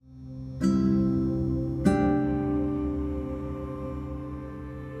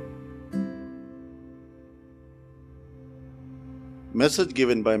Message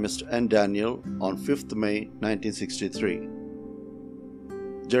given by Mr. N. Daniel on 5th May 1963.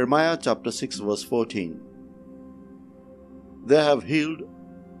 Jeremiah chapter 6 verse 14. They have healed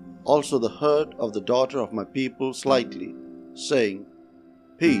also the hurt of the daughter of my people slightly, saying,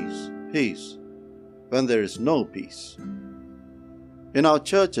 Peace, peace, when there is no peace. In our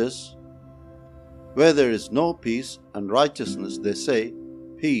churches, where there is no peace and righteousness, they say,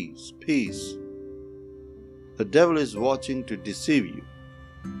 Peace, peace. The devil is watching to deceive you,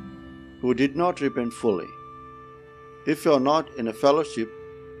 who did not repent fully. If you are not in a fellowship,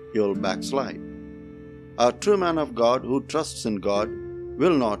 you will backslide. A true man of God who trusts in God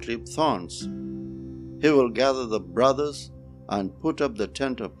will not reap thorns. He will gather the brothers and put up the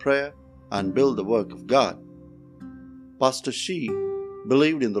tent of prayer and build the work of God. Pastor Shi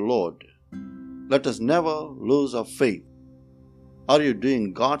believed in the Lord. Let us never lose our faith. Are you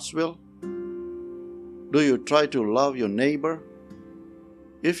doing God's will? Do you try to love your neighbor?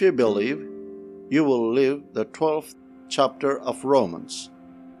 If you believe, you will live the 12th chapter of Romans.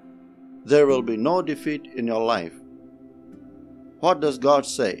 There will be no defeat in your life. What does God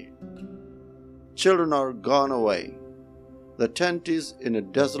say? Children are gone away. The tent is in a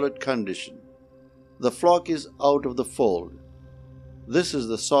desolate condition. The flock is out of the fold. This is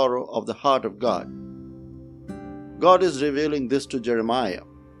the sorrow of the heart of God. God is revealing this to Jeremiah.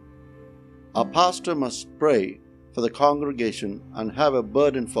 A pastor must pray for the congregation and have a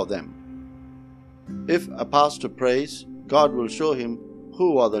burden for them. If a pastor prays, God will show him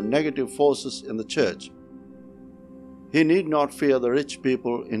who are the negative forces in the church. He need not fear the rich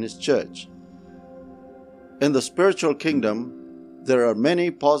people in his church. In the spiritual kingdom, there are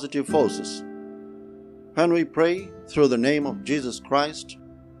many positive forces. When we pray through the name of Jesus Christ,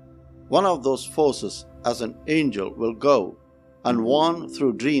 one of those forces, as an angel, will go and warn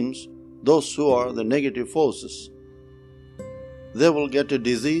through dreams those who are the negative forces. They will get a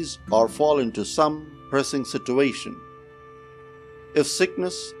disease or fall into some pressing situation. If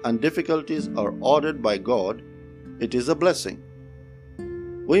sickness and difficulties are ordered by God, it is a blessing.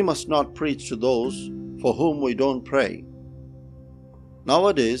 We must not preach to those for whom we don't pray.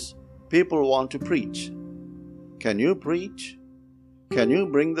 Nowadays, people want to preach. Can you preach? Can you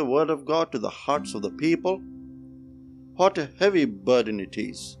bring the word of God to the hearts of the people? What a heavy burden it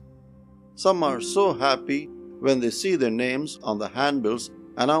is. Some are so happy when they see their names on the handbills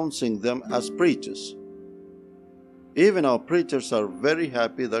announcing them as preachers. Even our preachers are very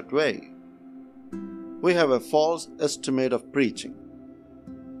happy that way. We have a false estimate of preaching.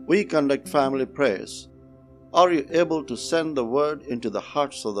 We conduct family prayers. Are you able to send the word into the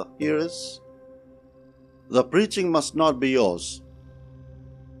hearts of the hearers? The preaching must not be yours.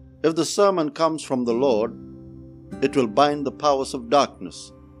 If the sermon comes from the Lord, it will bind the powers of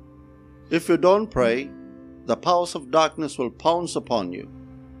darkness. If you don't pray, the powers of darkness will pounce upon you.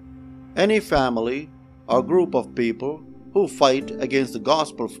 Any family or group of people who fight against the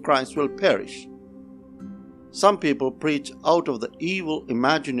gospel of Christ will perish. Some people preach out of the evil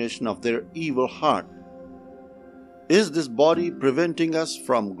imagination of their evil heart. Is this body preventing us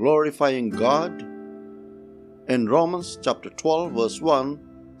from glorifying God? In Romans chapter 12 verse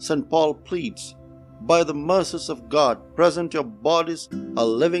 1, St. Paul pleads, By the mercies of God, present your bodies a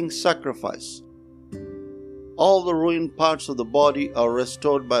living sacrifice. All the ruined parts of the body are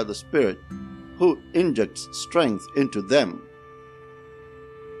restored by the Spirit, who injects strength into them.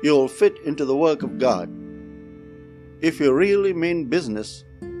 You will fit into the work of God. If you really mean business,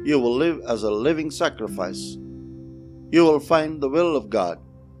 you will live as a living sacrifice. You will find the will of God.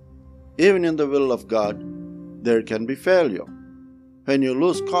 Even in the will of God, there can be failure. When you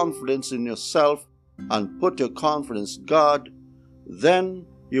lose confidence in yourself and put your confidence in God, then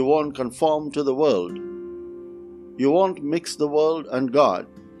you won't conform to the world. You won't mix the world and God.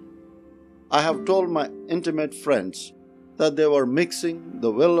 I have told my intimate friends that they were mixing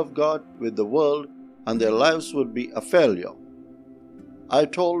the will of God with the world and their lives would be a failure. I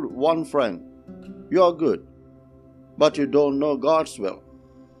told one friend, You are good, but you don't know God's will.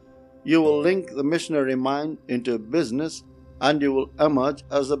 You will link the missionary mind into business and you will emerge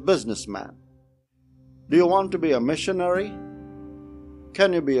as a businessman. Do you want to be a missionary?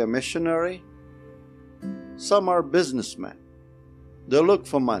 Can you be a missionary? Some are businessmen. They look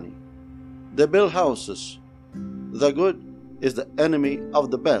for money. They build houses. The good is the enemy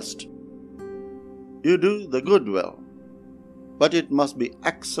of the best. You do the good will, but it must be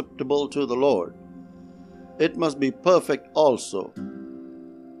acceptable to the Lord. It must be perfect also.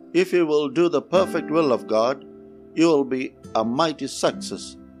 If you will do the perfect will of God, you will be a mighty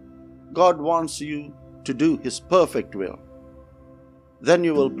success. God wants you to do His perfect will. Then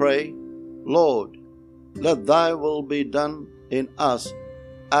you will pray, Lord, let thy will be done in us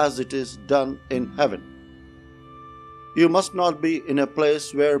as it is done in heaven. You must not be in a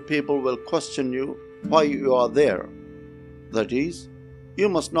place where people will question you why you are there. That is, you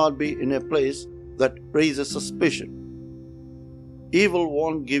must not be in a place that raises suspicion. Evil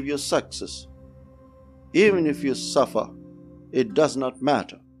won't give you success. Even if you suffer, it does not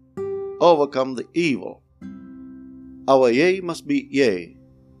matter. Overcome the evil. Our yea must be yea,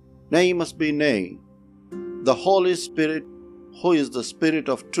 nay must be nay. The Holy Spirit, who is the Spirit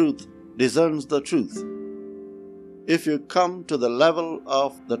of truth, discerns the truth. If you come to the level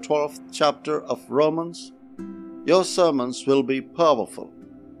of the 12th chapter of Romans, your sermons will be powerful.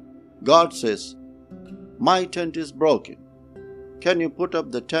 God says, "My tent is broken. Can you put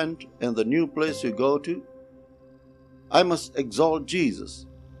up the tent in the new place you go to?" I must exalt Jesus.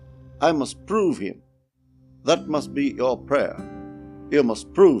 I must prove Him. That must be your prayer. You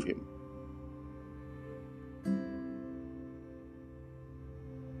must prove Him.